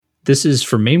This is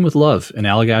For Maine with Love, an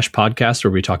Allagash podcast where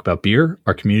we talk about beer,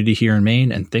 our community here in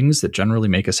Maine, and things that generally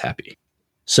make us happy.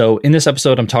 So in this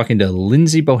episode, I'm talking to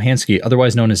Lindsay Bohanske,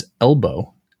 otherwise known as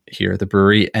Elbow, here at the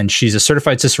brewery, and she's a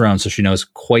certified Cicerone, so she knows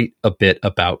quite a bit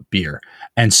about beer.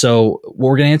 And so what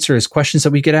we're going to answer is questions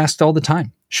that we get asked all the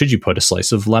time. Should you put a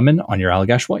slice of lemon on your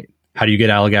Allagash White? How do you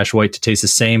get Allagash White to taste the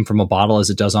same from a bottle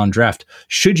as it does on draft?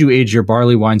 Should you age your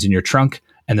barley wines in your trunk?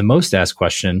 And the most asked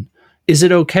question, is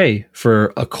it okay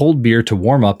for a cold beer to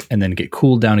warm up and then get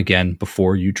cooled down again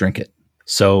before you drink it?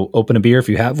 So open a beer if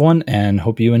you have one, and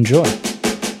hope you enjoy.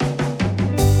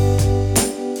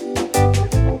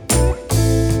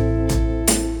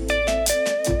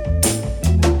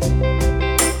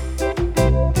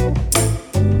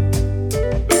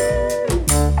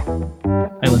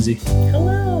 Hi, Lindsay.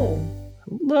 Hello.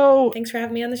 Thanks for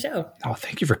having me on the show. Oh,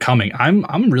 thank you for coming.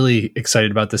 I'm really excited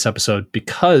about this episode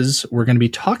because we're going to be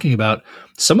talking about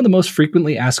some of the most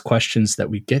frequently asked questions that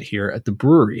we get here at the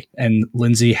brewery. And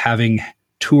Lindsay, having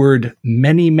toured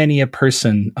many a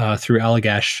person through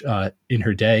Allagash in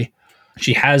her day,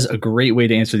 she has a great way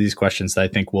to answer these questions that I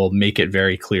think will make it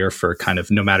very clear for kind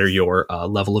of no matter your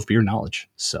level of beer knowledge.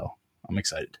 So I'm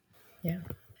excited. Yeah.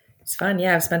 It's fun.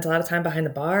 Yeah, I've spent a lot of time behind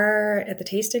the bar at the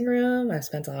tasting room. I've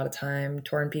spent a lot of time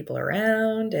touring people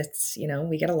around. It's,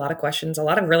 we get a lot of questions, a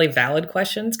lot of really valid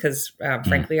questions because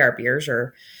frankly, our beers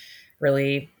are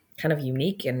really kind of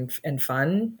unique and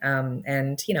fun.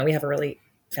 And we have a really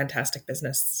fantastic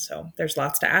business. So there's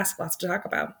lots to ask, lots to talk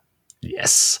about.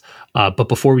 Yes. But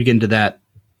before we get into that,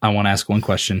 I want to ask one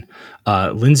question.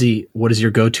 Lindsay, what is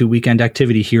your go-to weekend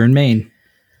activity here in Maine?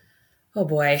 Oh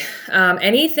boy.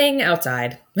 Anything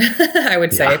outside, I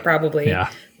would say probably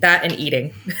that and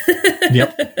eating.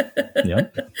 Yep.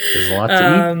 There's a lot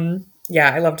to eat.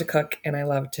 Yeah, I love to cook and I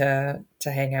love to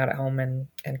hang out at home and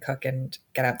cook and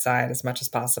get outside as much as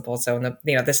possible. So in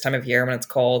the, this time of year when it's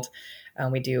cold,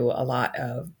 we do a lot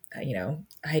of,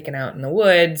 hiking out in the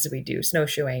woods. We do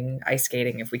snowshoeing, ice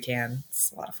skating if we can.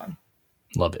 It's a lot of fun.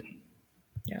 Love it.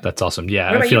 Yeah. That's awesome.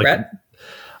 Yeah. What about you, Brett?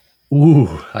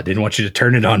 Ooh, I didn't want you to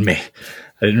turn it on me.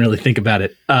 I didn't really think about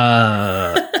it.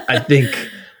 I think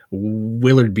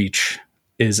Willard Beach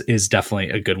is definitely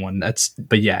a good one.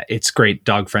 But yeah, it's great.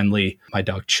 Dog friendly. My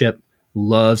dog Chip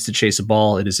loves to chase a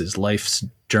ball. It is his life's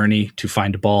journey to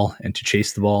find a ball and to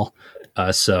chase the ball.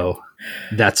 So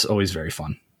that's always very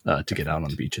fun to get out on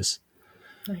the beaches.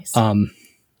 Nice. All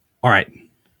right.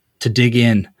 To dig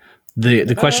in.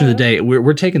 The question of the day,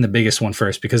 we're taking the biggest one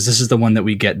first because this is the one that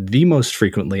we get the most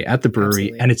frequently at the brewery.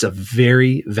 Absolutely. And it's a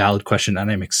very valid question and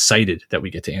I'm excited that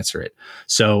we get to answer it.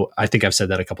 So I think I've said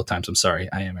that a couple of times. I'm sorry.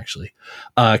 I am actually.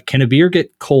 Can a beer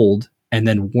get cold and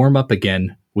then warm up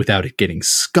again without it getting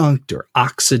skunked or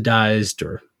oxidized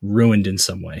or ruined in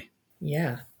some way?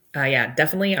 Yeah.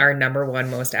 Definitely our number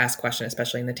one most asked question,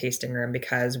 especially in the tasting room,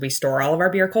 because we store all of our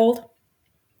beer cold.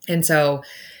 And so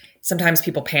sometimes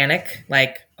people panic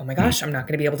like, oh my gosh, I'm not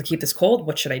going to be able to keep this cold.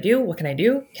 What should I do? What can I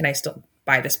do? Can I still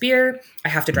buy this beer? I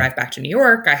have to drive back to New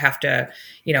York. I have to,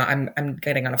 I'm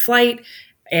getting on a flight.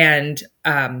 And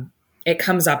it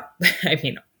comes up,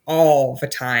 all the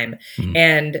time. Mm-hmm.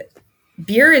 And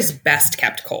beer is best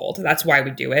kept cold. That's why we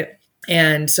do it.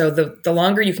 And so the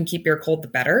longer you can keep beer cold, the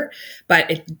better. But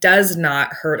it does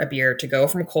not hurt a beer to go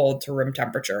from cold to room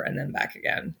temperature and then back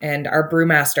again. And our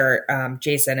brewmaster,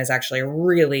 Jason, is actually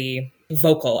really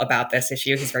vocal about this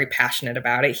issue. He's very passionate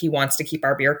about it. He wants to keep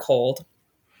our beer cold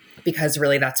because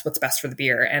really that's what's best for the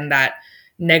beer. And that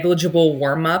negligible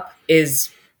warm up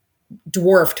is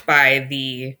dwarfed by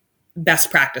the best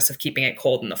practice of keeping it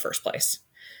cold in the first place.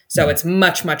 So it's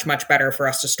much, much, much better for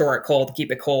us to store it cold,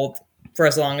 keep it cold for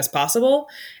as long as possible.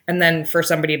 And then for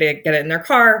somebody to get it in their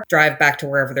car, drive back to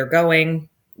wherever they're going,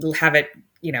 have it,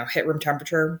 hit room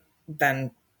temperature,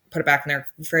 then put it back in their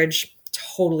fridge.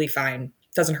 Totally fine.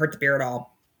 Doesn't hurt the beer at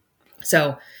all.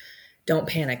 So don't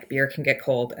panic. Beer can get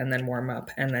cold and then warm up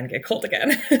and then get cold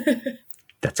again.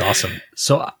 That's awesome.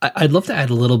 So I'd love to add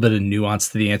a little bit of nuance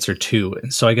to the answer too.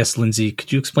 And so I guess, Lindsay,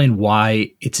 could you explain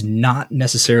why it's not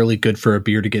necessarily good for a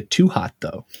beer to get too hot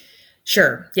though?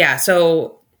 Sure. Yeah.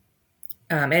 So,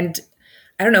 and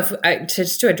I don't know if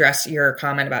just to address your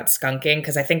comment about skunking,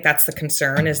 because I think that's the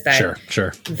concern is that,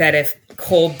 sure. that if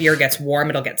cold beer gets warm,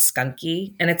 it'll get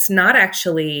skunky. And it's not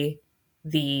actually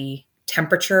the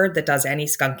temperature that does any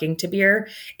skunking to beer.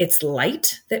 It's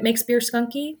light that makes beer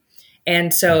skunky.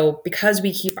 And so because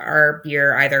we keep our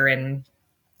beer either in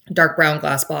dark brown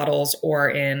glass bottles or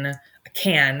in a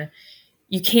can,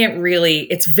 you can't really,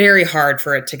 it's very hard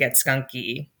for it to get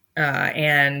skunky.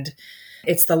 And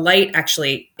it's the light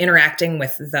actually interacting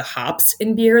with the hops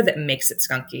in beer that makes it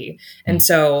skunky. And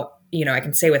so I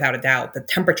can say without a doubt, the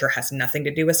temperature has nothing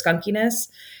to do with skunkiness.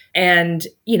 And,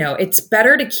 it's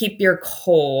better to keep beer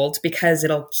cold because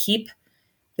it'll keep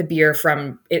the beer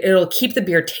it'll keep the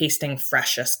beer tasting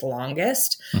freshest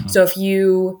longest. Mm-hmm. So if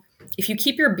you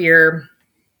keep your beer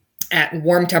at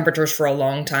warm temperatures for a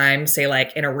long time, say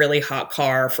like in a really hot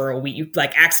car for a week,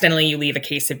 like accidentally you leave a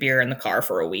case of beer in the car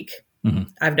for a week. Mm-hmm.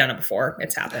 I've done it before.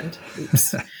 It's happened.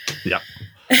 Oops. Yeah.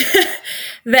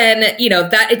 Then,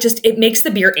 that it makes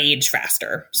the beer age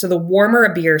faster. So the warmer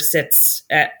a beer sits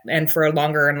at, and for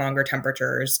longer and longer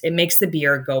temperatures, it makes the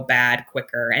beer go bad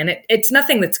quicker. And it's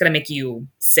nothing that's going to make you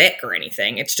sick or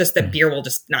anything. It's just that beer will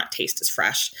just not taste as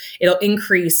fresh. It'll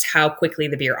increase how quickly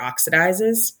the beer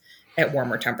oxidizes at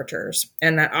warmer temperatures.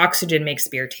 And that oxygen makes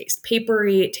beer taste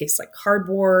papery. It tastes like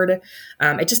cardboard.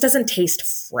 It just doesn't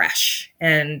taste fresh.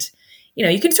 And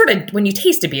you can sort of, when you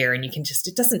taste a beer and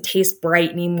it doesn't taste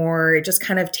bright anymore. It just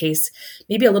kind of tastes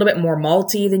maybe a little bit more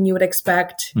malty than you would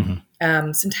expect.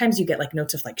 Mm-hmm. Sometimes you get like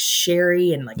notes of like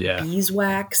sherry and like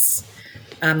beeswax,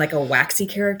 like a waxy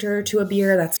character to a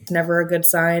beer. That's never a good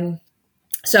sign.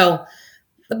 So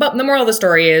the moral of the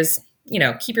story is,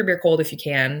 keep your beer cold if you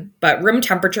can, but room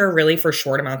temperature really for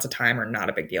short amounts of time are not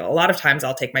a big deal. A lot of times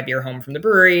I'll take my beer home from the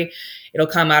brewery. It'll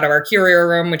come out of our curio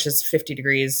room, which is 50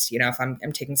 degrees, if I'm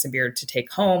taking some beer to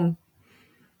take home.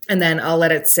 And then I'll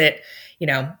let it sit,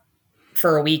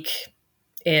 for a week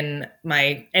in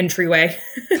my entryway,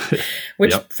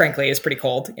 which frankly is pretty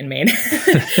cold in Maine,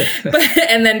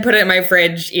 and then put it in my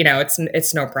fridge.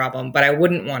 It's no problem, but I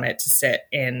wouldn't want it to sit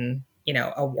in,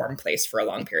 a warm place for a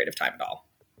long period of time at all.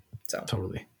 So.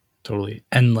 Totally.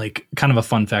 And like kind of a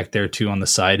fun fact there too on the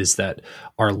side is that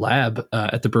our lab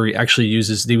at the brewery actually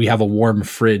we have a warm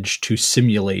fridge to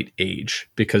simulate age,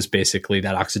 because basically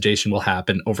that oxidation will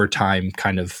happen over time,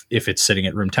 kind of if it's sitting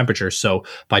at room temperature. So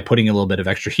by putting a little bit of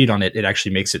extra heat on it, it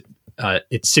actually makes it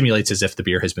simulates as if the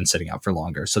beer has been sitting out for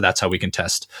longer. So that's how we can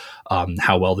test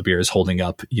how well the beer is holding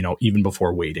up, even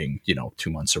before waiting, 2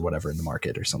 months or whatever in the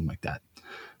market or something like that.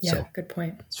 Yeah, so, good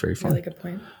point. It's very fun. Really good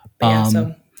point. But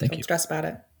so don't stress about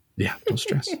it. Yeah, don't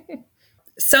stress.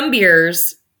 Some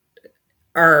beers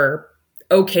are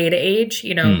okay to age.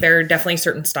 There are definitely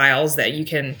certain styles that you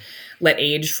can let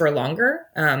age for longer.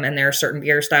 And there are certain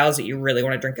beer styles that you really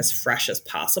want to drink as fresh as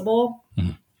possible.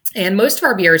 Mm-hmm. And most of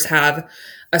our beers have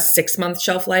a 6-month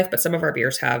shelf life, but some of our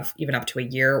beers have even up to a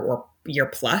year or year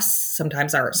plus.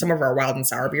 Sometimes some of our wild and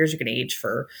sour beers you can age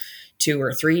for 2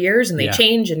 or 3 years, and they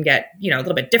change and get, a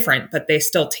little bit different, but they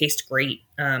still taste great.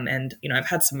 And, I've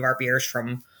had some of our beers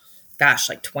from,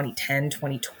 like 2010,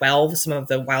 2012, some of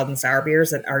the wild and sour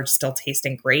beers that are still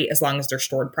tasting great as long as they're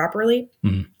stored properly.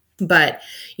 Mm-hmm. But,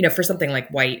 for something like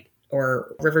White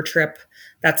or River Trip,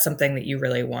 that's something that you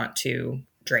really want to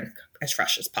drink as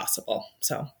fresh as possible.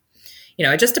 So,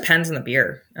 it just depends on the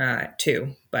beer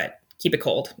too, but keep it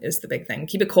cold is the big thing.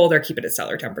 Keep it cold or keep it at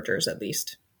cellar temperatures at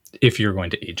least. If you're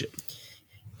going to age it.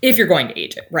 If you're going to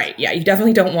age it, right. Yeah, you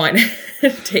definitely don't want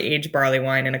to age barley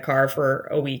wine in a car for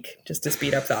a week just to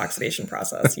speed up the oxidation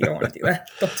process. You don't want to do that.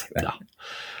 Don't do that.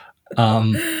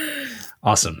 No.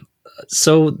 Awesome.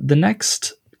 So the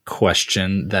next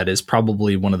question that is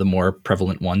probably one of the more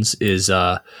prevalent ones is,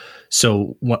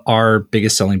 so what our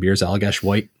biggest selling beer is Allagash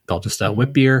White, Belgian style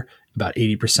wit beer, about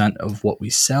 80% of what we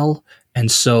sell.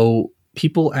 And so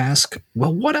people ask,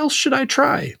 well, what else should I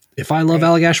try? If I love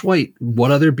Allagash White,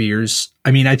 what other beers?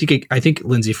 I mean, I think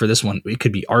Lindsay, for this one, it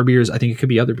could be our beers. I think it could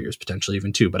be other beers potentially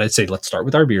even too, but I'd say let's start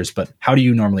with our beers. But how do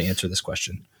you normally answer this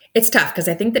question? It's tough because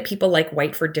I think that people like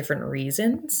white for different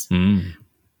reasons.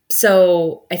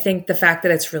 So I think the fact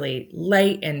that it's really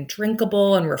light and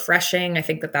drinkable and refreshing, I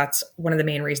think that that's one of the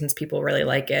main reasons people really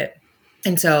like it.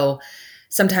 And so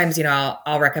sometimes,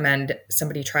 I'll recommend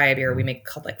somebody try a beer we make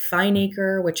called like Fine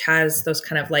Acre, which has those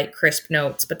kind of light, crisp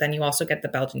notes, but then you also get the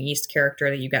Belgian yeast character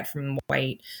that you get from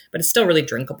White, but it's still really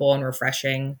drinkable and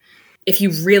refreshing. If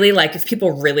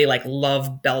people really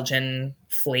love Belgian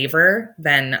flavor,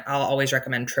 then I'll always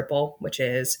recommend Triple, which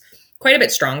is quite a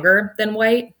bit stronger than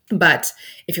White. But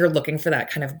if you're looking for that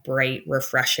kind of bright,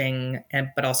 refreshing,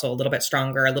 but also a little bit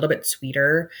stronger, a little bit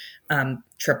sweeter,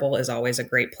 Triple is always a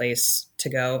great place to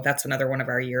go. That's another one of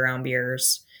our year-round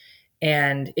beers.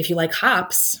 And if you like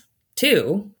hops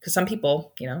too, because some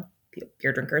people,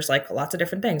 beer drinkers like lots of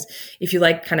different things. If you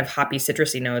like kind of hoppy,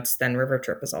 citrusy notes, then River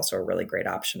Trip is also a really great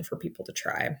option for people to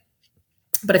try.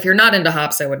 But if you're not into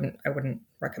hops, I wouldn't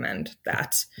recommend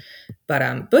that.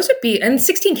 But those would be, and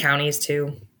 16 counties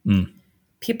too.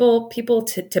 People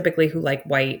typically who like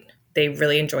White, they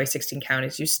really enjoy 16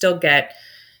 counties. You still get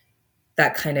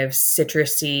that kind of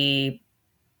citrusy,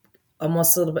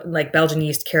 almost a little bit like Belgian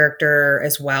yeast character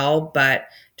as well, but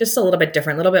just a little bit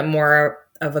different, a little bit more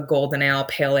of a golden ale,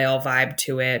 pale ale vibe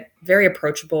to it. Very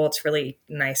approachable. It's really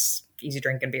nice, easy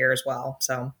drinking beer as well.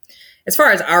 So as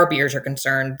far as our beers are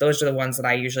concerned, those are the ones that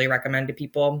I usually recommend to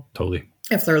people. Totally.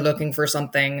 If they're looking for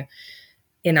something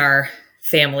in our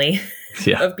family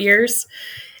of beers.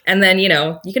 And then,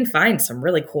 you can find some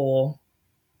really cool,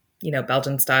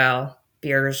 Belgian style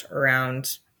beers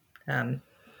around.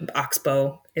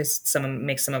 Oxbow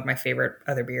makes some of my favorite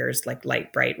other beers, like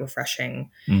light, bright, refreshing.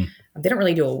 They don't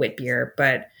really do a wit beer,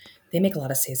 but they make a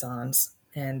lot of saisons,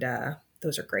 and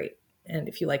those are great. And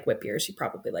if you like wit beers, you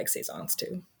probably like saisons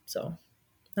too. So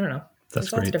I don't know.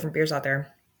 There's lots of different beers out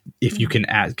there. If you can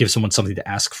give someone something to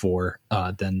ask for,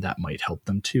 then that might help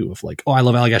them too. If like, oh, I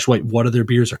love Allagash White. What other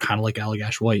beers are kind of like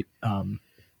Allagash White?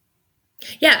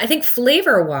 Yeah, I think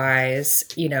flavor wise,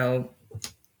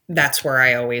 that's where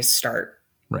I always start.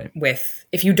 Right. With,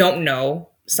 if you don't know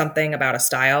something about a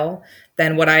style,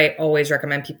 then what I always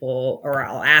recommend people, or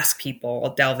I'll ask people,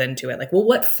 I'll delve into it. Like, well,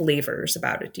 what flavors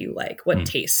about it do you like? What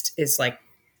taste is like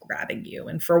grabbing you?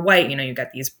 And for white, you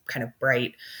got these kind of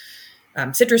bright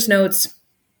citrus notes.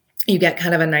 You get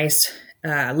kind of a nice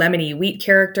lemony wheat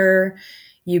character.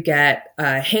 You get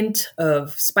a hint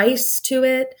of spice to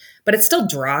it, but it's still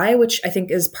dry, which I think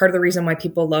is part of the reason why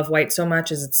people love white so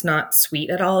much, is it's not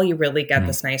sweet at all. You really get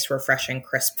this nice, refreshing,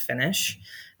 crisp finish,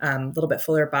 a little bit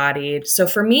fuller bodied. So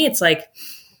for me, it's like,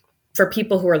 for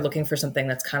people who are looking for something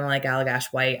that's kind of like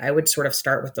Allagash White, I would sort of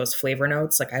start with those flavor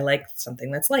notes. Like, I like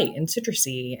something that's light and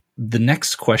citrusy. The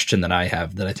next question that I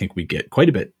have that I think we get quite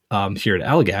a bit here at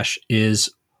Allagash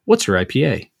is, what's your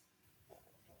IPA?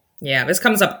 Yeah, this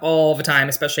comes up all the time,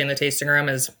 especially in the tasting room,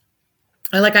 is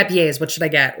I like IPAs. What should I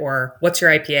get? Or what's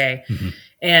your IPA? Mm-hmm.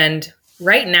 And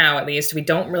right now, at least, we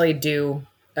don't really do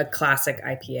a classic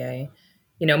IPA.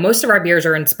 Most of our beers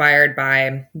are inspired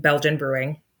by Belgian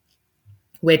brewing,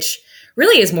 which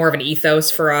really is more of an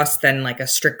ethos for us than like a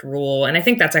strict rule. And I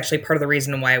think that's actually part of the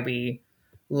reason why we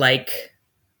like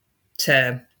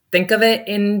to think of it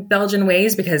in Belgian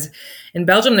ways, because in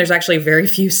Belgium, there's actually very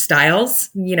few styles.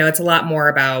 It's a lot more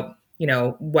about,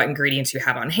 what ingredients you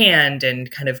have on hand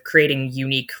and kind of creating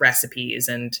unique recipes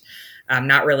and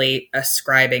not really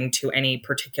ascribing to any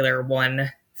particular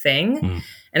one thing.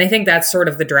 And I think that's sort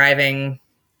of the driving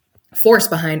force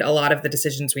behind a lot of the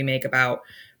decisions we make about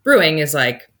brewing is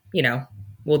like,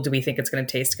 well, do we think it's going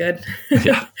to taste good?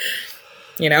 Yeah.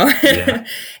 Yeah.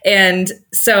 And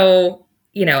so,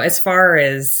 as far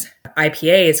as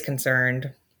IPA is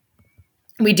concerned,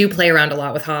 we do play around a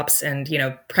lot with hops, and,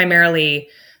 primarily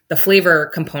the flavor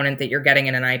component that you're getting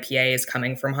in an IPA is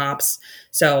coming from hops.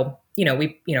 So,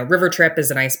 River Trip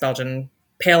is a nice Belgian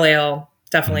pale ale,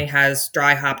 definitely has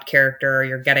dry hopped character.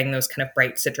 You're getting those kind of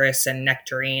bright citrus and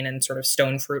nectarine and sort of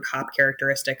stone fruit hop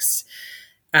characteristics.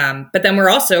 But then we're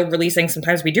also releasing,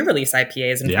 sometimes we do release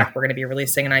IPAs. In fact, we're going to be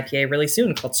releasing an IPA really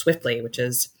soon called Swiftly, which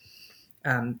is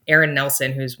Aaron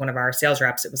Nelson, who's one of our sales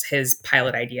reps. It was his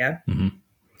pilot idea. Mm-hmm.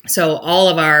 So all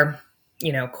of our,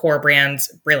 core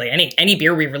brands, really any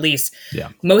beer we release,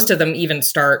 most of them even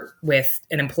start with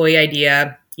an employee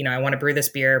idea. I want to brew this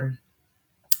beer.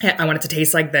 I want it to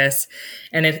taste like this.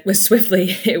 And it was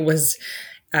Swiftly. It was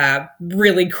a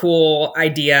really cool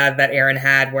idea that Aaron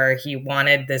had, where he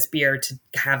wanted this beer to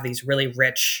have these really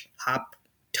rich hop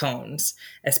tones,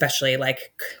 especially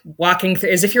like walking through,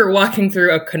 as if you're walking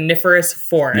through a coniferous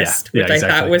forest, which I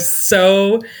thought was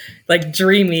so like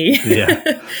dreamy.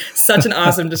 Such an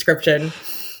awesome description.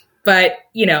 But,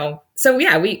 so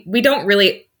we don't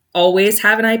really always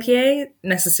have an IPA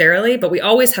necessarily, but we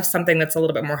always have something that's a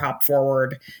little bit more hop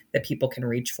forward that people can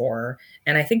reach for.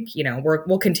 And I think,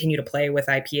 we'll continue to play with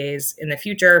IPAs in the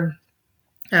future.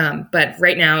 But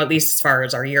right now, at least as far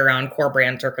as our year-round core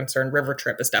brands are concerned, River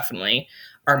Trip is definitely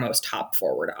our most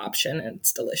hop-forward option, and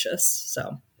it's delicious.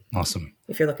 So awesome.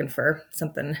 If you're looking for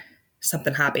something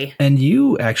hoppy. And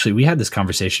we had this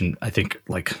conversation, I think,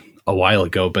 like a while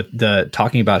ago, but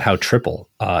talking about how triple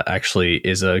actually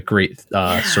is a great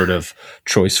sort of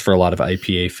choice for a lot of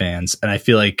IPA fans. And I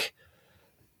feel like,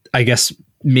 I guess,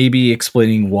 maybe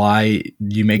explaining why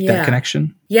you make that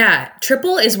connection. Yeah.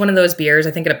 Triple is one of those beers.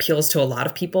 I think it appeals to a lot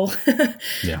of people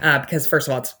because first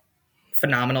of all, it's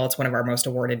phenomenal. It's one of our most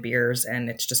awarded beers, and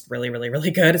it's just really, really,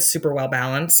 really good. It's super well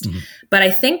balanced. Mm-hmm. But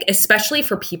I think especially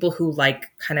for people who like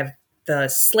kind of the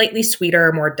slightly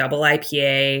sweeter, more double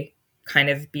IPA kind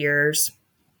of beers,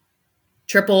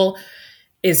 triple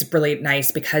is really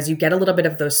nice because you get a little bit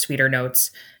of those sweeter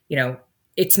notes.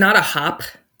 It's not a hop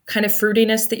kind of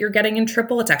fruitiness that you're getting in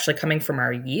triple. It's actually coming from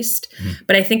our yeast. Mm-hmm.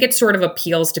 But I think it sort of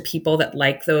appeals to people that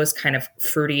like those kind of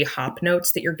fruity hop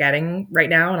notes that you're getting right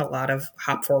now in a lot of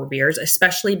hop forward beers,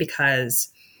 especially because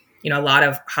a lot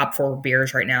of hop forward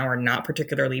beers right now are not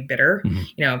particularly bitter.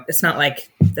 It's not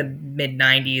like the mid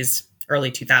 90s,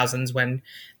 early 2000s when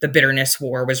the bitterness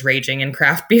war was raging in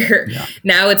craft beer. Yeah.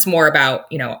 Now it's more about,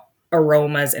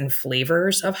 aromas and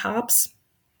flavors of hops.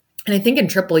 And I think in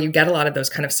triple, you get a lot of those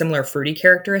kind of similar fruity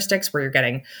characteristics where you're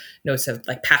getting notes of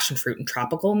like passion fruit and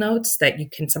tropical notes that you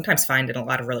can sometimes find in a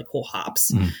lot of really cool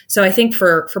hops. So I think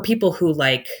for people who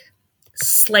like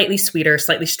slightly sweeter,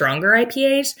 slightly stronger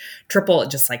IPAs, triple, it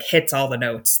just like hits all the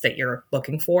notes that you're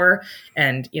looking for.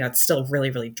 And, it's still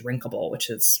really, really drinkable, which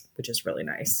is really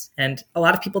nice. And a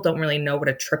lot of people don't really know what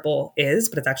a triple is,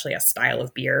 but it's actually a style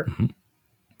of beer.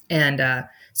 And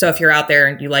so if you're out there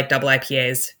and you like double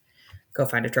IPAs, go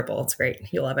find a triple. It's great.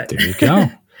 You'll love it. There you go.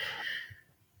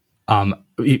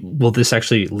 Well, this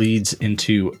actually leads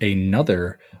into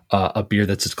another a beer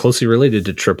that's closely related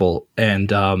to triple,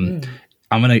 and I'm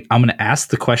gonna ask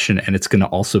the question, and it's gonna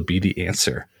also be the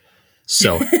answer.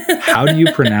 So, how do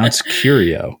you pronounce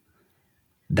Curio?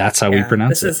 That's how we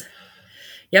pronounce it.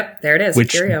 Yep, there it is.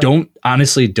 Which Curio.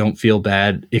 don't feel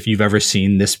bad if you've ever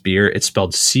seen this beer. It's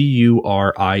spelled Curieux.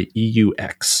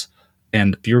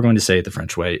 And if you were going to say it the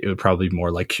French way, it would probably be more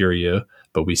like Curieux,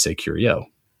 but we say Curio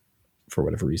for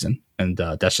whatever reason. And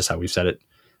that's just how we've said it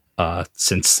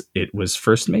since it was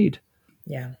first made.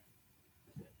 Yeah.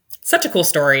 Such a cool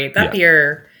story. That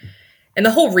beer, and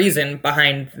the whole reason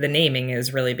behind the naming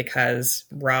is really because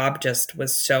Rob just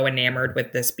was so enamored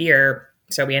with this beer.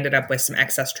 So we ended up with some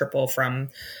excess triple from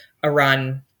a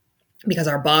run because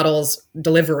our bottles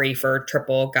delivery for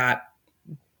triple got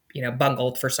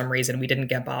bungled for some reason. We didn't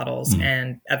get bottles.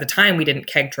 And at the time we didn't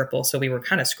keg triple. So we were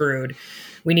kind of screwed.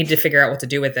 We needed to figure out what to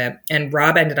do with it. And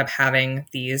Rob ended up having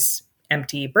these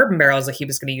empty bourbon barrels that he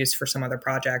was going to use for some other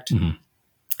project.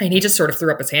 And he just sort of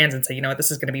threw up his hands and said,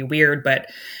 this is going to be weird, but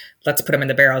let's put them in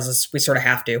the barrels. We sort of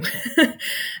have to.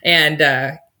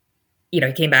 And,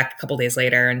 he came back a couple days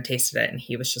later and tasted it. And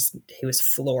he was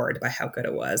floored by how good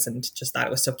it was. And just thought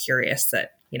it was so curious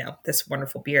that, this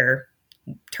wonderful beer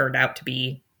turned out to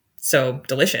be so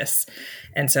delicious.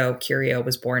 And so Curio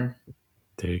was born.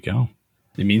 There you go.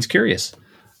 It means curious.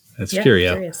 That's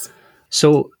Curio. Curious.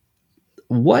 So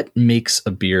what makes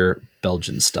a beer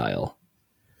Belgian style?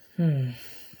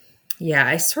 Yeah,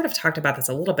 I sort of talked about this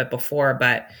a little bit before,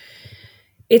 but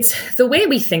it's the way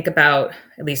we think about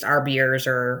at least our beers,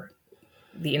 or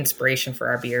the inspiration for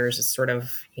our beers is sort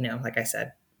of, like I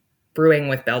said, brewing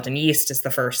with Belgian yeast is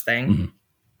the first thing.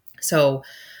 So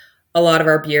a lot of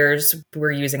our beers,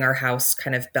 we're using our house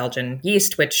kind of Belgian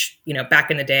yeast, which,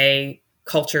 back in the day,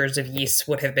 cultures of yeast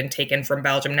would have been taken from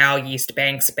Belgium. Now yeast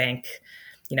banks bank,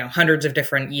 hundreds of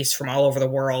different yeasts from all over the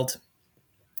world.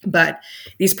 But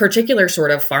these particular sort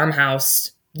of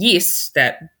farmhouse yeasts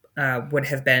that would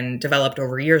have been developed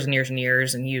over years and years and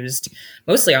years and used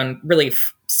mostly on really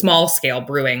small scale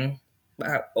brewing.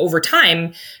 Over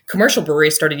time, commercial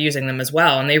breweries started using them as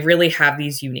well. And they really have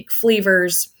these unique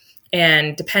flavors.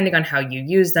 And depending on how you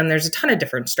use them, there's a ton of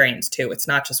different strains too. It's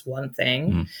not just one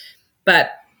thing.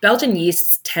 But Belgian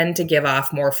yeasts tend to give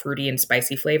off more fruity and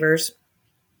spicy flavors,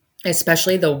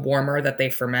 especially the warmer that they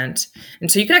ferment.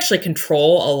 And so you can actually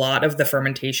control a lot of the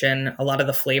fermentation, a lot of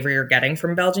the flavor you're getting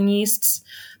from Belgian yeasts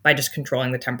by just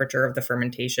controlling the temperature of the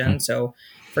fermentation. So,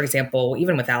 for example,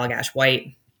 even with Allagash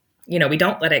White, we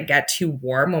don't let it get too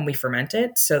warm when we ferment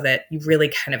it, so that you really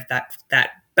kind of that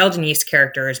Belgian yeast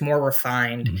character is more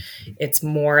refined. It's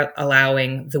more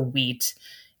allowing the wheat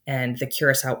and the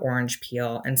Curacao orange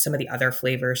peel and some of the other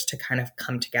flavors to kind of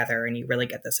come together, and you really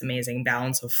get this amazing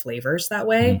balance of flavors that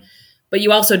way. But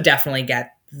you also definitely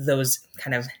get those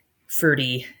kind of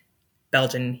fruity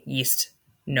Belgian yeast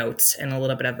notes and a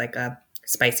little bit of like a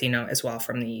spicy note as well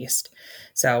from the yeast.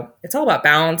 So it's all about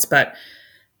balance, but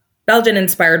Belgian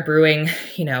inspired brewing,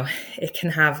 it can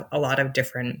have a lot of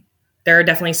different. There are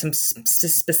definitely some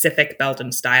specific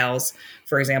Belgian styles.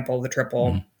 For example, the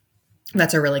triple,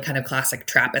 that's a really kind of classic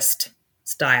Trappist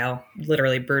style,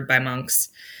 literally brewed by monks.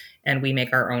 And we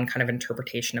make our own kind of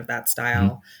interpretation of that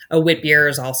style. A wit beer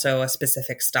is also a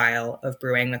specific style of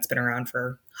brewing that's been around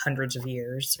for hundreds of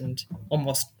years and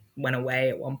almost went away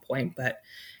at one point, but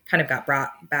kind of got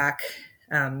brought back.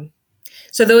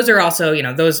 So those are also,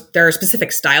 there are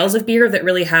specific styles of beer that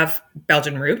really have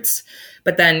Belgian roots.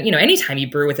 But then, anytime you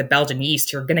brew with a Belgian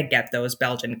yeast, you're going to get those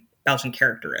Belgian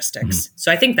characteristics.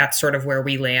 So I think that's sort of where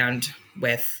we land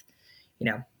with,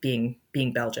 being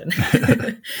Belgian.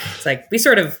 It's like we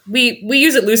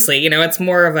use it loosely. It's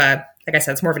more of a, like I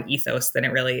said, it's more of an ethos than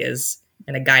it really is,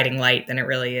 and a guiding light than it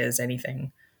really is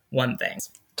anything one thing.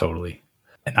 Totally.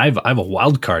 And I have a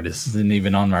wild card. This isn't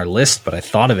even on our list, but I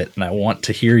thought of it, and I want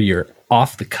to hear your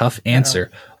off the cuff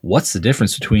answer. What's the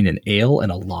difference between an ale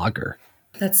and a lager?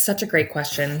 That's such a great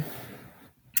question.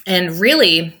 And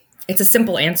really, it's a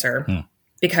simple answer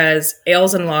because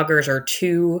ales and lagers are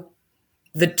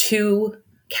the two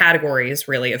categories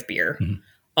really of beer.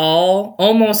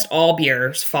 Almost all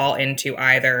beers fall into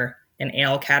either an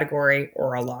ale category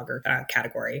or a lager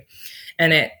category.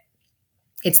 And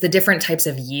it's the different types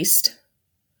of yeast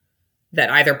that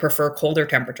either prefer colder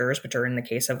temperatures, which are in the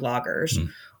case of lagers,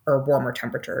 or warmer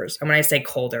temperatures. And when I say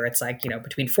colder, it's like,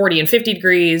 between 40 and 50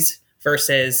 degrees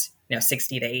versus,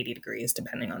 60 to 80 degrees,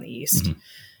 depending on the yeast.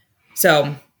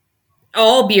 So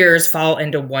all beers fall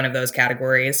into one of those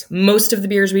categories. Most of the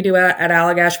beers we do at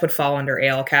Allagash would fall under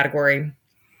ale category.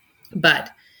 But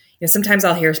sometimes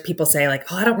I'll hear people say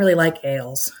like, "Oh, I don't really like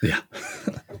ales." Yeah,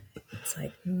 it's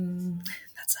like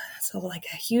that's like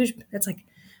a huge. That's like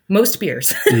most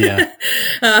beers. Yeah,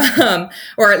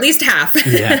 or at least half.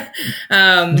 Yeah.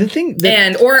 The thing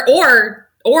that, or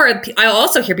I'll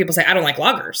also hear people say, "I don't like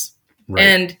lagers," right.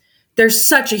 And there's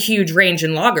such a huge range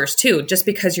in lagers too. Just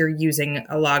because you're using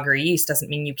a lager yeast doesn't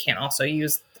mean you can't also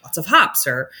use lots of hops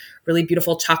or really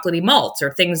beautiful chocolatey malts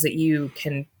or things that you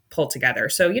can pull together.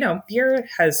 So, beer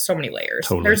has so many layers.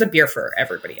 Totally. There's a beer for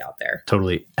everybody out there.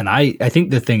 Totally. And I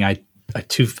think the thing I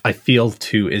feel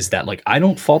too is that like, I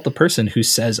don't fault the person who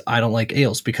says I don't like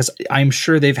ales, because I'm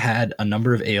sure they've had a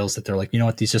number of ales that they're like, you know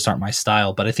what, these just aren't my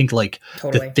style. But I think like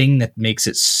the thing that makes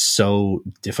it so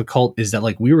difficult is that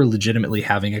like we were legitimately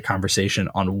having a conversation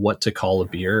on what to call a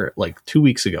beer like 2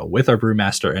 weeks ago with our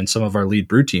brewmaster and some of our lead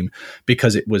brew team,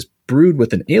 because it was brewed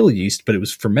with an ale yeast, but it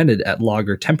was fermented at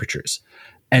lager temperatures.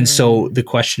 And so the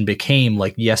question became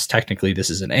like, yes, technically this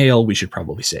is an ale. We should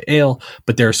probably say ale,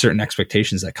 but there are certain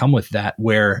expectations that come with that,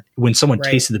 where when someone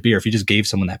tasted the beer, if you just gave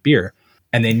someone that beer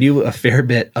and they knew a fair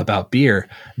bit about beer,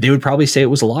 they would probably say it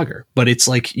was a lager. But it's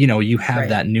like, you have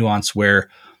that nuance where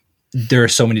there are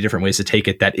so many different ways to take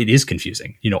it that it is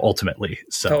confusing, ultimately.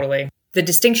 So totally. The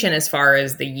distinction as far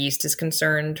as the yeast is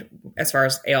concerned, as far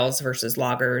as ales versus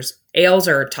lagers, ales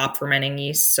are top fermenting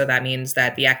yeast. So that means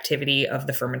that the activity of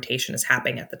the fermentation is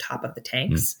happening at the top of the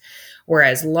tanks.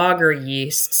 Whereas lager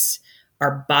yeasts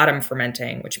are bottom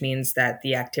fermenting, which means that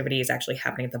the activity is actually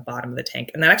happening at the bottom of the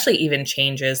tank. And that actually even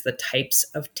changes the types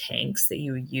of tanks that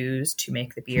you use to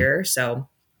make the beer. So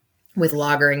with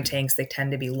lagering tanks, they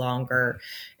tend to be longer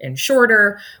and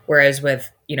shorter. Whereas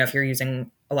with, if you're using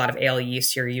a lot of ale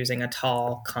yeast, you're using a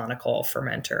tall conical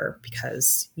fermenter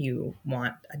because you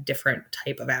want a different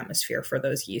type of atmosphere for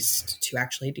those yeasts to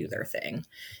actually do their thing.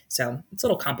 So it's a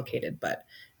little complicated, but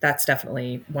that's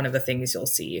definitely one of the things you'll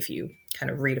see if you kind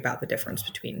of read about the difference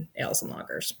between ales and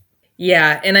lagers.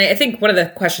 Yeah. And I think one of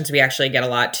the questions we actually get a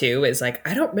lot too is like,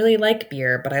 I don't really like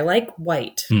beer, but I like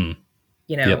white,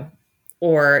 Yep.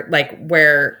 Or like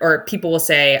or people will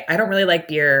say, I don't really like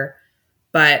beer,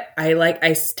 but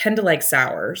I tend to like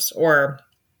sours, or,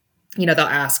 they'll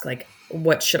ask like,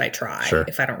 what should I try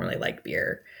if I don't really like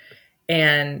beer?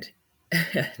 And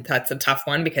that's a tough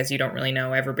one because you don't really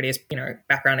know everybody's,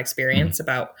 background experience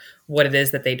about what it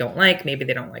is that they don't like. Maybe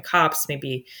they don't like hops.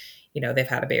 Maybe, they've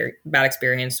had a very bad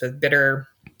experience with bitter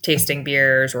tasting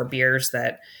beers, or beers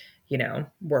that,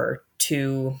 were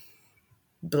too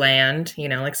bland,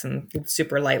 like some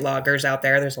super light lagers out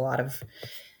there. There's a lot of,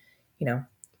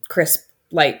 crisp,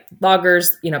 light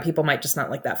lagers, people might just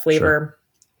not like that flavor,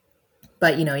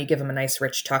 but you give them a nice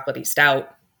rich chocolatey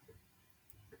stout,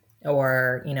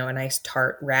 or, a nice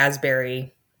tart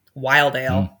raspberry wild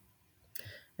ale.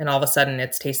 And all of a sudden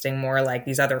it's tasting more like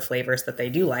these other flavors that they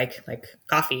do like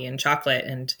coffee and chocolate.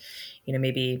 And,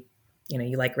 maybe,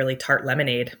 you like really tart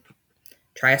lemonade,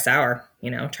 try a sour,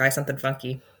 try something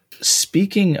funky.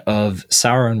 Speaking of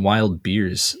sour and wild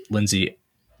beers, Lindsay,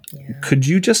 could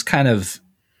you just kind of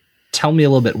tell me a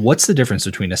little bit, what's the difference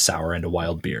between a sour and a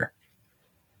wild beer?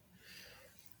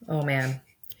 Oh, man.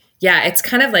 Yeah, it's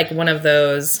kind of like one of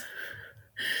those,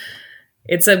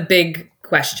 it's a big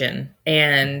question.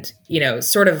 And,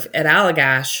 sort of at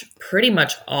Allagash, pretty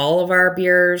much all of our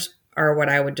beers are what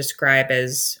I would describe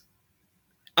as,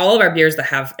 all of our beers that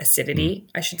have acidity,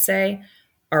 I should say,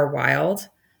 are wild,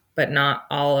 but not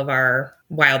all of our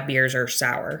wild beers are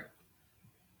sour.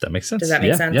 That makes sense. Does that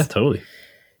make sense? Yeah, totally.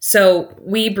 So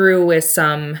we brew with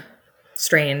some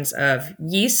strains of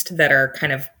yeast that are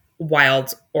kind of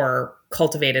wild or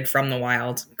cultivated from the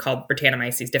wild, called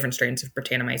Brettanomyces, different strains of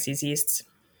Brettanomyces yeasts.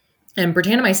 And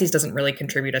Brettanomyces doesn't really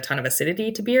contribute a ton of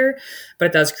acidity to beer, but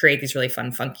it does create these really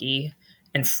fun, funky,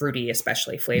 and fruity,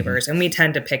 especially flavors. And we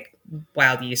tend to pick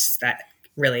wild yeasts that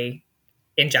really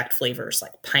inject flavors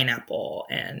like pineapple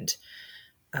and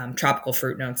tropical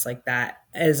fruit notes like that,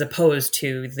 as opposed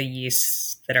to the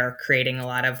yeasts that are creating a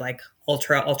lot of like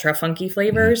ultra funky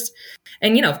flavors.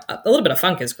 And, a little bit of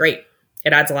funk is great.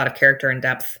 It adds a lot of character and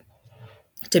depth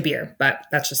to beer, but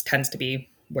that just tends to be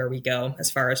where we go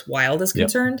as far as wild is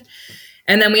concerned.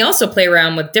 And then we also play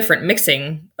around with different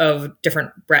mixing of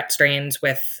different Brett strains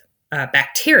with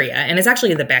bacteria. And it's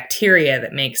actually the bacteria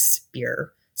that makes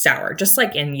beer sour, just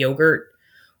like in yogurt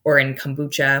or in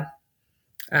kombucha.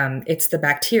 It's the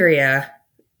bacteria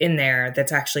in there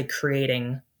that's actually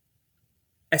creating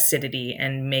acidity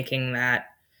and making that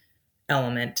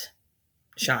element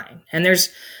shine. And there's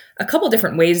a couple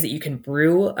different ways that you can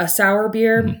brew a sour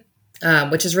beer,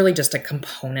 which is really just a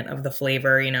component of the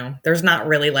flavor. There's not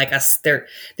really like there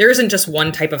isn't just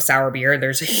one type of sour beer.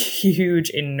 There's a huge,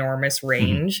 enormous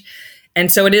range.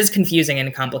 And so it is confusing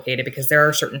and complicated because there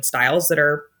are certain styles that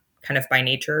are kind of by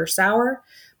nature sour,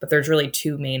 but there's really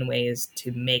two main ways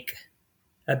to make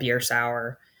a beer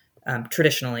sour.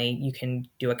 Traditionally, you can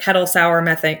do a kettle sour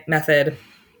method.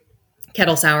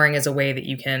 Kettle souring is a way that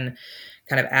you can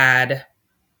kind of add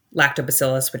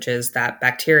lactobacillus, which is that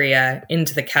bacteria,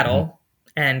 into the kettle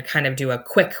and kind of do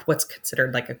what's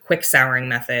considered like a quick souring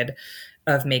method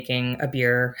of making a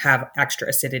beer have extra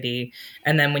acidity.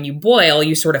 And then when you boil,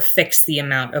 you sort of fix the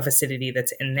amount of acidity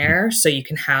that's in there so you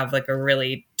can have like a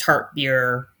really tart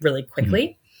beer really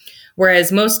quickly.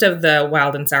 Whereas most of the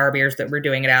wild and sour beers that we're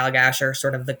doing at Allagash are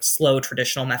sort of the slow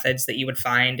traditional methods that you would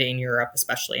find in Europe,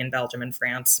 especially in Belgium and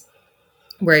France,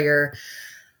 where you're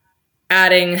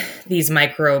adding these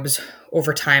microbes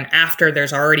over time after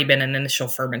there's already been an initial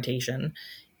fermentation.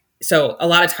 So a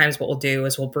lot of times what we'll do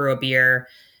is we'll brew a beer.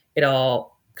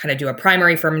 It'll kind of do a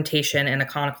primary fermentation in a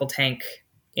conical tank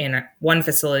in one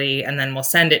facility, and then we'll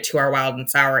send it to our wild and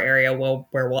sour area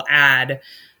where we'll add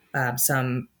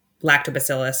some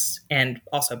lactobacillus and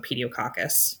also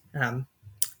pediococcus.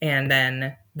 And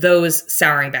then those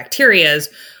souring bacterias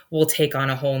will take on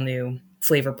a whole new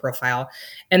flavor profile.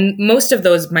 And most of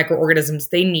those microorganisms,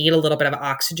 they need a little bit of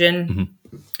oxygen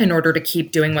in order to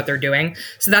keep doing what they're doing.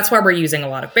 So that's why we're using a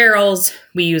lot of barrels.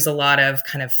 We use a lot of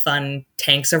kind of fun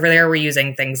tanks over there. We're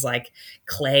using things like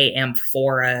clay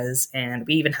amphoras, and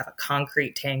we even have a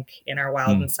concrete tank in our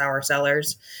wild and sour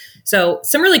cellars. So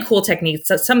some really cool techniques,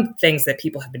 some things that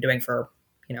people have been doing for,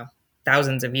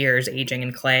 thousands of years, aging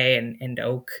in clay and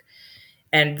oak.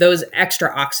 And those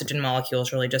extra oxygen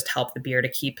molecules really just help the beer to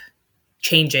keep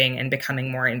changing and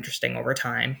becoming more interesting over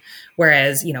time.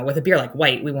 Whereas, with a beer like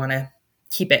white, we want to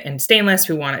keep it in stainless.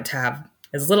 We want it to have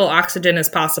as little oxygen as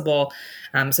possible.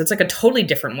 So it's like a totally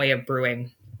different way of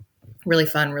brewing. Really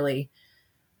fun, really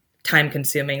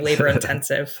time-consuming,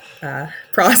 labor-intensive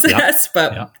process.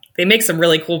 But they make some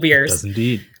really cool beers. It does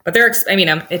indeed. But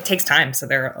it takes time. So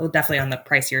they're definitely on the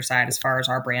pricier side as far as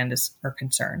our brand are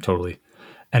concerned. Totally.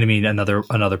 And another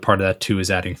part of that too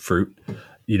is adding fruit.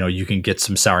 You can get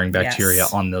some souring bacteria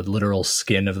on the literal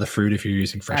skin of the fruit if you're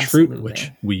using fresh fruit,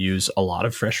 which we use a lot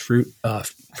of fresh fruit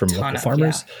from local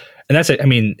farmers. Yeah. And that's it.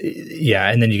 And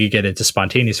then you could get into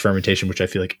spontaneous fermentation, which I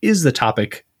feel like is the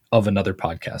topic of another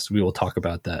podcast. We will talk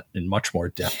about that in much more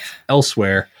depth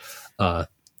elsewhere.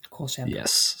 Cool ship.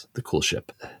 Yes, the cool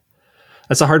ship.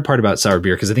 That's the hard part about sour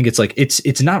beer, because I think it's like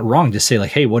it's not wrong to say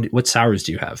like, hey, what sours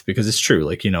do you have? Because it's true,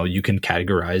 like, you can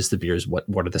categorize the beers. What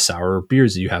are the sour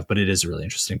beers that you have? But it is a really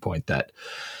interesting point that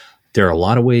there are a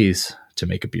lot of ways to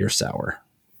make a beer sour.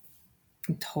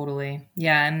 Totally,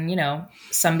 yeah, and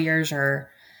some beers are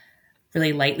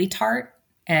really lightly tart,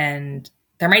 and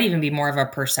there might even be more of a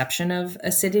perception of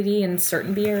acidity in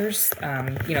certain beers.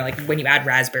 Like when you add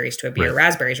raspberries to a beer,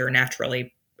 raspberries are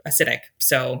naturally acidic,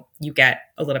 so you get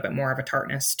a little bit more of a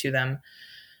tartness to them,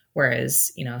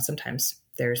 whereas sometimes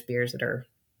there's beers that are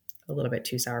a little bit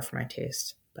too sour for my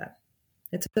taste. But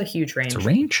it's a huge range. It's a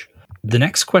range. The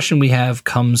next question we have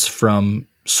comes from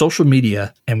social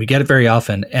media, and we get it very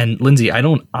often. And Lindsay, I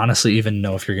don't honestly even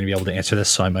know if you're going to be able to answer this,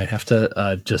 so I might have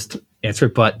to just answer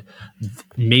it. But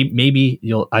maybe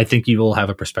I think you will have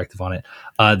a perspective on it.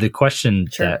 The question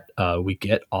that we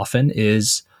get often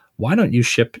is, why don't you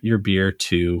ship your beer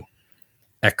to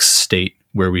X state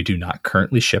where we do not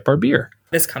currently ship our beer?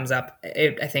 This comes up,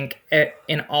 I think,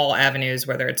 in all avenues,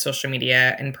 whether it's social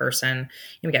media, in person.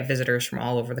 We get visitors from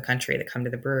all over the country that come to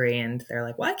the brewery, and they're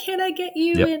like, why can't I get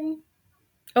you in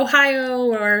Ohio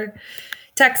or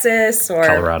Texas or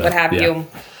Colorado, what have you?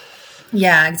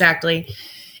 Yeah, exactly.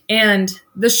 And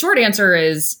the short answer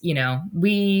is,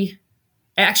 we...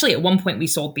 Actually, at one point, we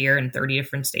sold beer in 30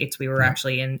 different states. We were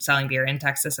actually selling beer in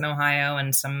Texas and Ohio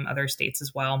and some other states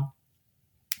as well.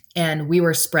 And we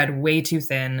were spread way too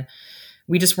thin.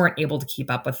 We just weren't able to keep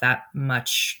up with that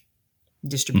much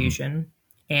distribution.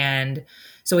 And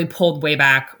so we pulled way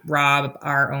back. Rob,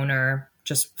 our owner,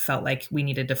 just felt like we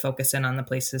needed to focus in on the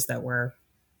places that were,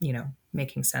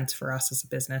 making sense for us as a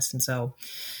business. And so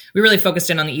we really focused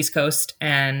in on the East Coast.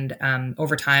 And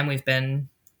over time, we've been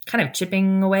kind of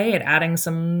chipping away at adding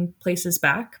some places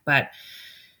back. But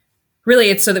really,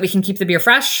 it's so that we can keep the beer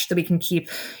fresh, that we can keep,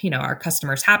 our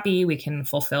customers happy. We can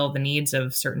fulfill the needs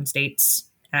of certain states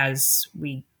as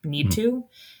we need to,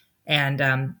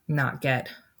 and not get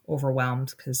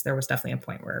overwhelmed, because there was definitely a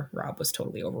point where Rob was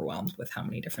totally overwhelmed with how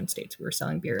many different states we were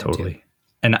selling beer Totally. into.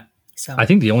 And so I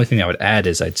think the only thing I would add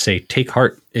is I'd say take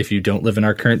heart if you don't live in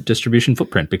our current distribution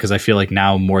footprint, because I feel like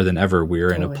now more than ever,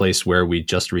 we're in a place where we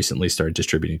just recently started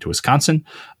distributing to Wisconsin.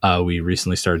 We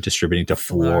recently started distributing to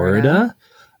Florida.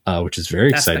 Which is very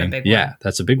exciting. Yeah,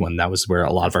 that's a big one. That was where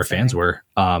a lot of our fans were.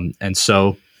 And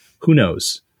so who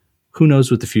knows? Who knows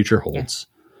what the future holds?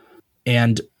 Yeah.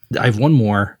 And I have one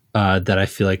more that I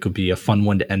feel like would be a fun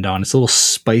one to end on. It's a little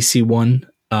spicy one.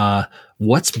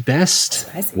 What's best?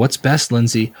 Spicy. What's best,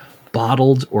 Lindsay?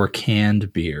 Bottled or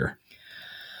canned beer?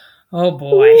 Oh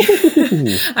boy.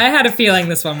 I had a feeling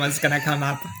this one was going to come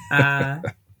up.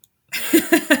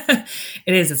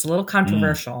 It is. It's a little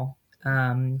controversial.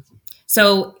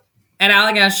 So at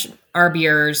Allagash, our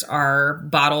beers are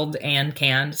bottled and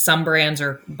canned. Some brands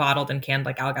are bottled and canned,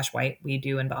 like Allagash White. We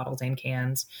do in bottles and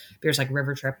cans. Beers like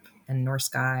River Trip and North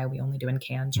Sky, we only do in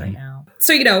cans right now.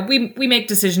 So, we make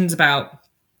decisions about,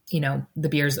 the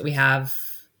beers that we have,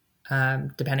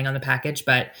 depending on the package.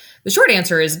 But the short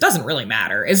answer is it doesn't really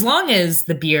matter. As long as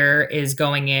the beer is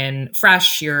going in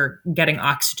fresh, you're getting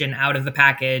oxygen out of the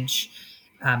package.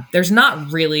 There's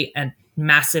not really a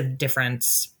massive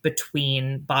difference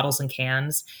between bottles and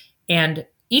cans, and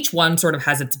each one sort of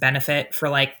has its benefit. For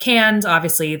like cans,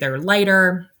 obviously they're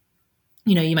lighter,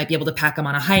 you might be able to pack them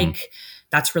on a hike.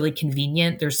 That's really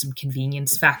convenient. There's some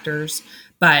convenience factors,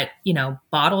 but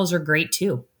bottles are great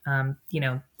too.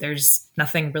 There's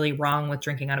nothing really wrong with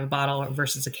drinking out of a bottle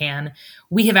versus a can.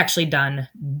 We have actually done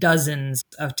dozens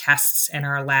of tests in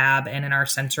our lab and in our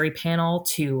sensory panel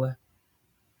to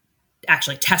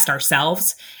actually test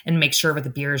ourselves and make sure that the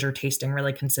beers are tasting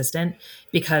really consistent,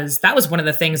 because that was one of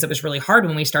the things that was really hard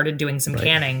when we started doing some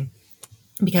canning,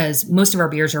 because most of our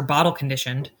beers are bottle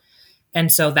conditioned.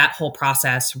 And so that whole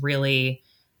process really,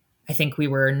 I think we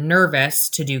were nervous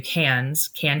to do can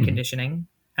conditioning,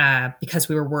 because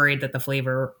we were worried that the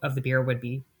flavor of the beer would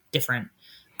be different,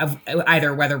 of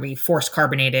either whether we force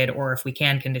carbonated or if we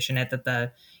can condition it, that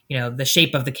the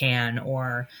shape of the can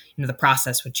or, the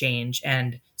process would change.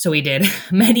 And so we did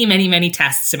many, many, many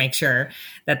tests to make sure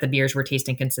that the beers were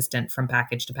tasting consistent from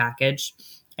package to package.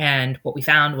 And what we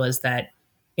found was that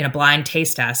in a blind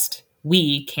taste test,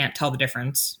 we can't tell the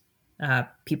difference.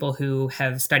 People who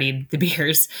have studied the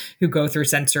beers, who go through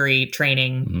sensory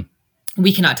training,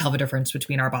 we cannot tell the difference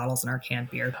between our bottles and our canned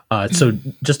beer. So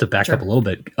just to back up a little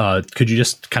bit, could you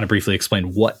just kind of briefly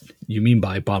explain what you mean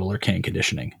by bottle or can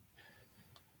conditioning?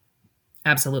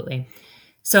 Absolutely.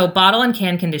 So bottle and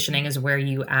can conditioning is where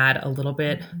you add a little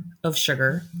bit of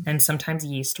sugar and sometimes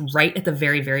yeast right at the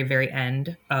very, very, very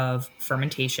end of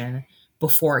fermentation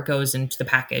before it goes into the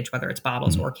package, whether it's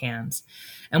bottles or cans.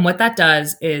 And what that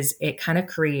does is it kind of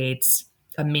creates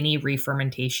a mini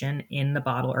re-fermentation in the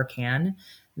bottle or can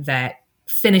that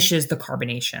finishes the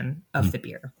carbonation of the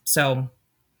beer. So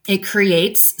it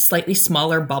creates slightly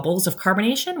smaller bubbles of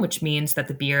carbonation, which means that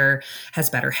the beer has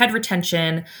better head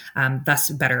retention,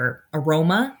 thus better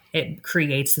aroma. It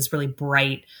creates this really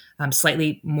bright,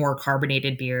 slightly more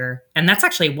carbonated beer. And that's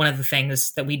actually one of the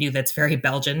things that we do that's very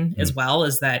Belgian as well,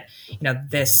 is that,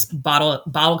 this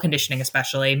bottle conditioning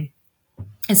especially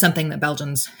is something that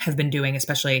Belgians have been doing,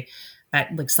 especially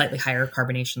at like slightly higher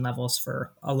carbonation levels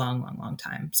for a long, long, long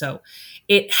time. So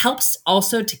it helps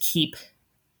also to keep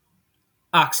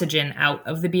oxygen out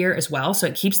of the beer as well. So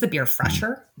it keeps the beer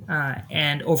fresher.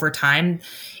 And over time,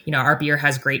 our beer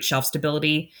has great shelf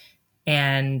stability.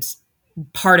 And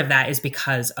part of that is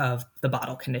because of the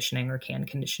bottle conditioning or can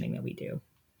conditioning that we do.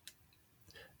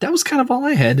 That was kind of all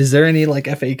I had. Is there any like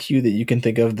FAQ that you can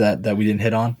think of that we didn't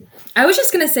hit on? I was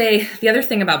just going to say the other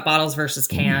thing about bottles versus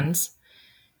cans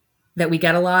that we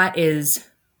get a lot is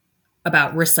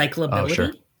about recyclability. Oh,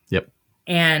 sure. Yep.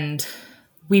 And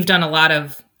we've done a lot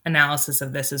of analysis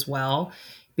of this as well,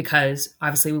 because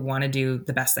obviously we want to do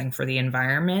the best thing for the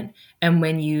environment. And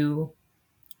when you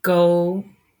go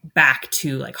back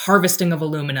to like harvesting of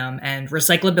aluminum and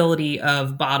recyclability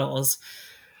of bottles,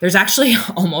 there's actually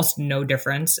almost no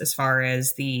difference as far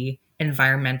as the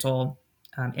environmental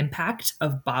impact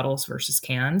of bottles versus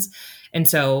cans. And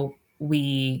so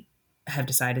we have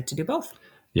decided to do both.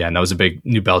 Yeah, and that was a big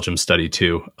New Belgium study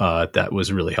too. That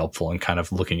was really helpful in kind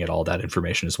of looking at all that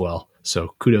information as well.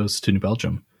 So kudos to New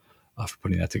Belgium. for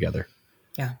putting that together.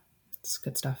 Yeah, it's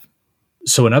good stuff.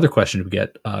 So another question we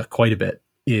get quite a bit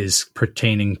is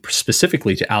pertaining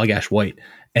specifically to Allagash White.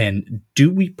 And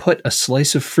do we put a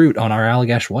slice of fruit on our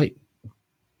Allagash White?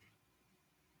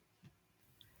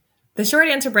 The short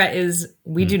answer, Brett, is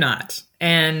we do not.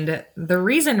 And the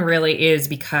reason really is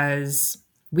because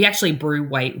we actually brew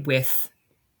white with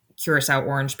Curacao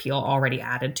orange peel already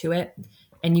added to it.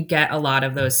 And you get a lot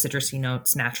of those citrusy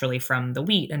notes naturally from the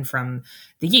wheat and from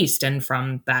the yeast and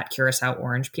from that Curacao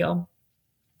orange peel.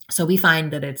 So we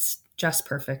find that it's just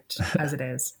perfect as it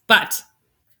is. But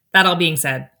that all being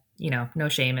said, no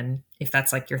shame. And if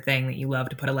that's like your thing that you love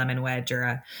to put a lemon wedge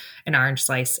or an orange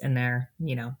slice in there,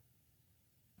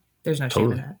 there's no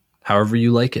shame in that. However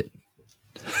you like it.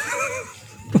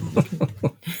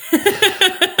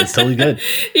 It's totally good.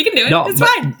 You can do it. No, it's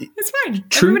fine. It's fine.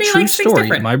 True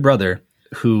story. My brother,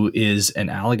 who is an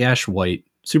Allagash White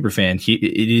super fan,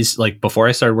 it is like before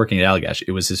I started working at Allagash,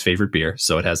 it was his favorite beer.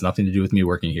 So it has nothing to do with me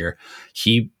working here.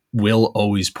 He will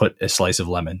always put a slice of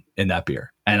lemon in that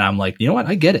beer. And I'm like, you know what?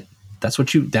 I get it. That's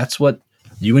what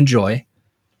you enjoy.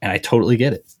 And I totally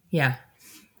get it. Yeah.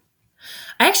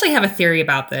 I actually have a theory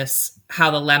about this,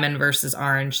 how the lemon versus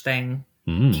orange thing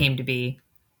came to be.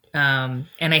 And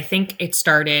I think it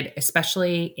started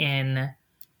especially in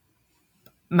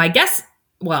my guess.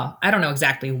 Well, I don't know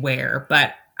exactly where,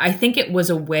 but I think it was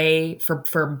a way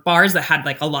for bars that had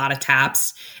like a lot of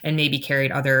taps and maybe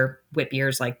carried other wit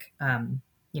beers like,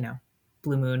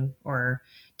 Blue Moon or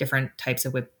different types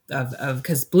of whip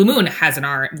because Blue Moon has an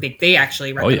orange. They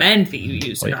actually recommend that you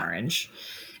use an orange.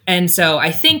 And so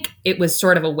I think it was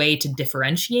sort of a way to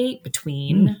differentiate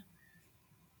between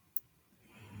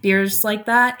beers like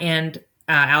that and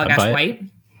Allagash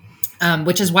White,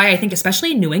 which is why I think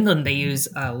especially in New England, they use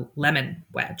a lemon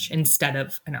wedge instead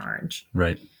of an orange.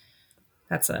 Right.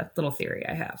 That's a little theory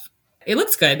I have. It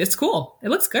looks good. It's cool. It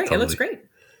looks great. Totally. It looks great.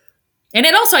 And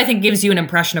it also, I think, gives you an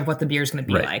impression of what the beer is going to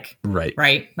be like. Right.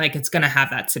 Right? Like it's going to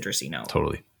have that citrusy note.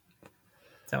 Totally.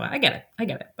 So I get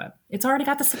it. But it's already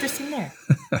got the citrus in there.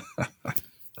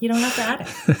 You don't have to add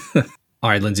it. All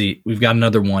right, Lindsay, we've got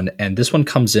another one. And this one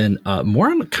comes in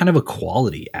more on kind of a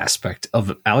quality aspect of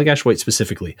Allagash White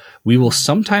specifically. We will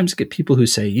sometimes get people who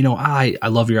say, I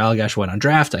love your Allagash White on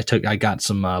draft. I got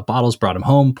some bottles, brought them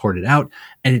home, poured it out,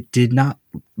 and it did not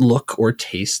look or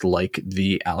taste like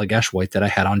the Allagash White that I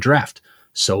had on draft.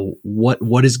 So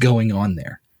what is going on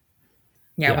there?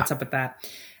 Yeah, what's up with that?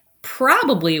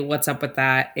 Probably what's up with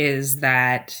that is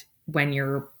that when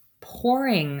you're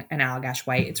pouring an Allagash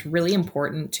White, it's really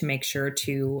important to make sure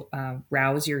to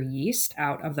rouse your yeast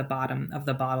out of the bottom of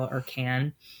the bottle or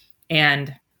can.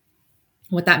 And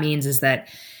what that means is that,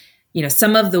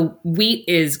 some of the wheat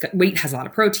has a lot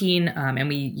of protein, and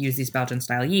we use these Belgian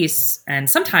style yeasts. And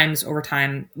sometimes over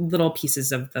time, little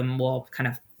pieces of them will kind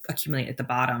of accumulate at the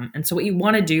bottom. And so what you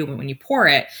want to do when you pour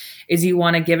it is you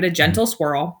want to give it a gentle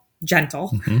swirl.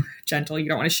 Gentle. You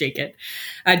don't want to shake it.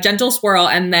 A gentle swirl.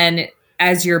 And then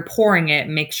as you're pouring it,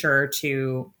 make sure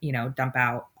to, dump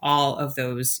out all of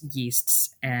those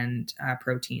yeasts and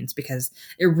proteins, because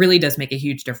it really does make a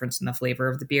huge difference in the flavor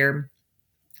of the beer.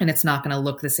 And it's not going to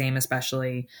look the same,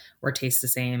 especially, or taste the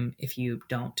same if you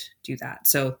don't do that.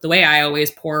 So the way I always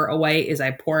pour a white is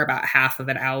I pour about half of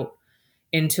it out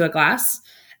into a glass,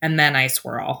 and then I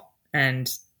swirl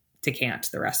and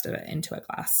decant the rest of it into a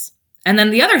glass. And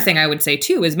then the other thing I would say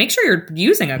too is make sure you're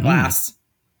using a glass,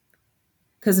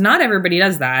 because not everybody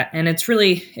does that. And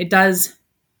it does,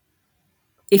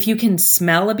 if you can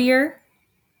smell a beer,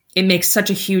 it makes such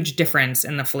a huge difference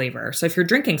in the flavor. So if you're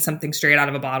drinking something straight out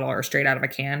of a bottle or straight out of a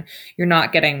can, you're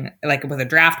not getting, like with a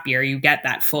draft beer, you get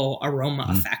that full aroma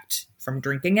effect from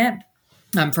drinking it,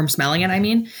 from smelling it, I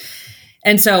mean.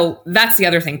 And so that's the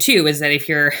other thing too, is that if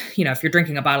you're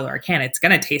drinking a bottle or a can, it's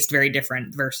going to taste very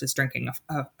different versus drinking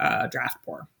a draft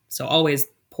pour. So always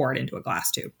pour it into a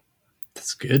glass too.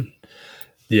 That's good.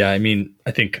 Yeah. I mean,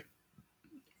 I think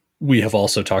we have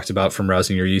also talked about from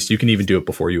rousing your yeast. You can even do it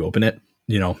before you open it.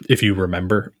 If you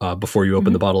remember, before you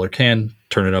open the bottle or can,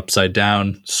 turn it upside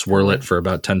down, swirl it for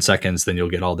about 10 seconds. Then you'll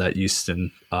get all that yeast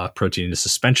and protein into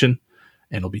suspension,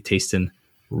 and it'll be tasting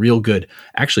real good.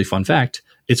 Actually, fun fact,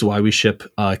 it's why we ship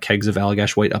kegs of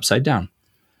Allagash White upside down,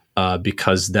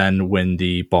 because then when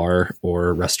the bar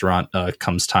or restaurant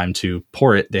comes time to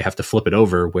pour it, they have to flip it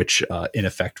over, which in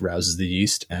effect rouses the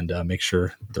yeast and make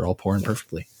sure they're all pouring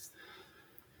perfectly.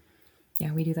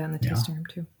 Yeah, we do that in the tasting room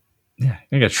too. Yeah,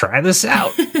 I'm going to try this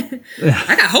out.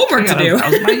 I got homework to do.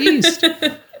 How's my yeast?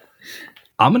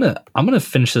 I'm gonna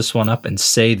finish this one up and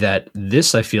say that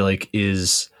this, I feel like,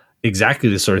 is exactly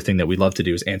the sort of thing that we love to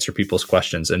do, is answer people's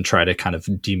questions and try to kind of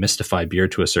demystify beer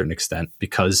to a certain extent,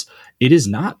 because it is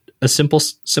not a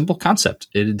simple concept.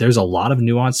 There's a lot of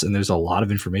nuance and there's a lot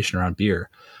of information around beer.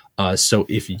 So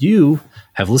if you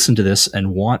have listened to this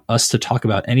and want us to talk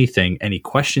about anything, any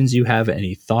questions you have,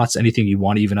 any thoughts, anything you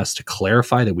want even us to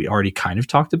clarify that we already kind of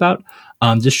talked about,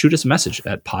 just shoot us a message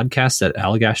at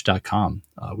podcast@allagash.com.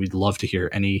 We'd love to hear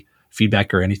any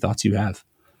feedback or any thoughts you have.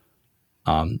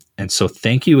 And so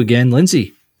thank you again, Lindsay.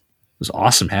 It was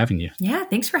awesome having you. Yeah,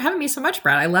 thanks for having me so much,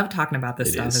 Brad. I love talking about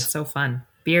this stuff. It's so fun.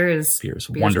 Beer is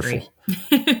wonderful.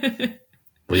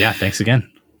 Well, yeah, thanks again.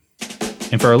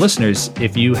 And for our listeners,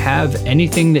 if you have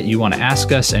anything that you want to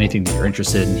ask us, anything that you're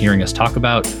interested in hearing us talk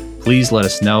about, please let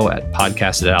us know at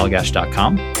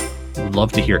podcast@allagash.com. We'd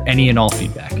love to hear any and all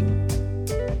feedback.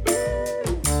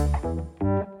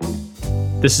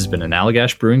 This has been an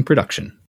Allagash Brewing production.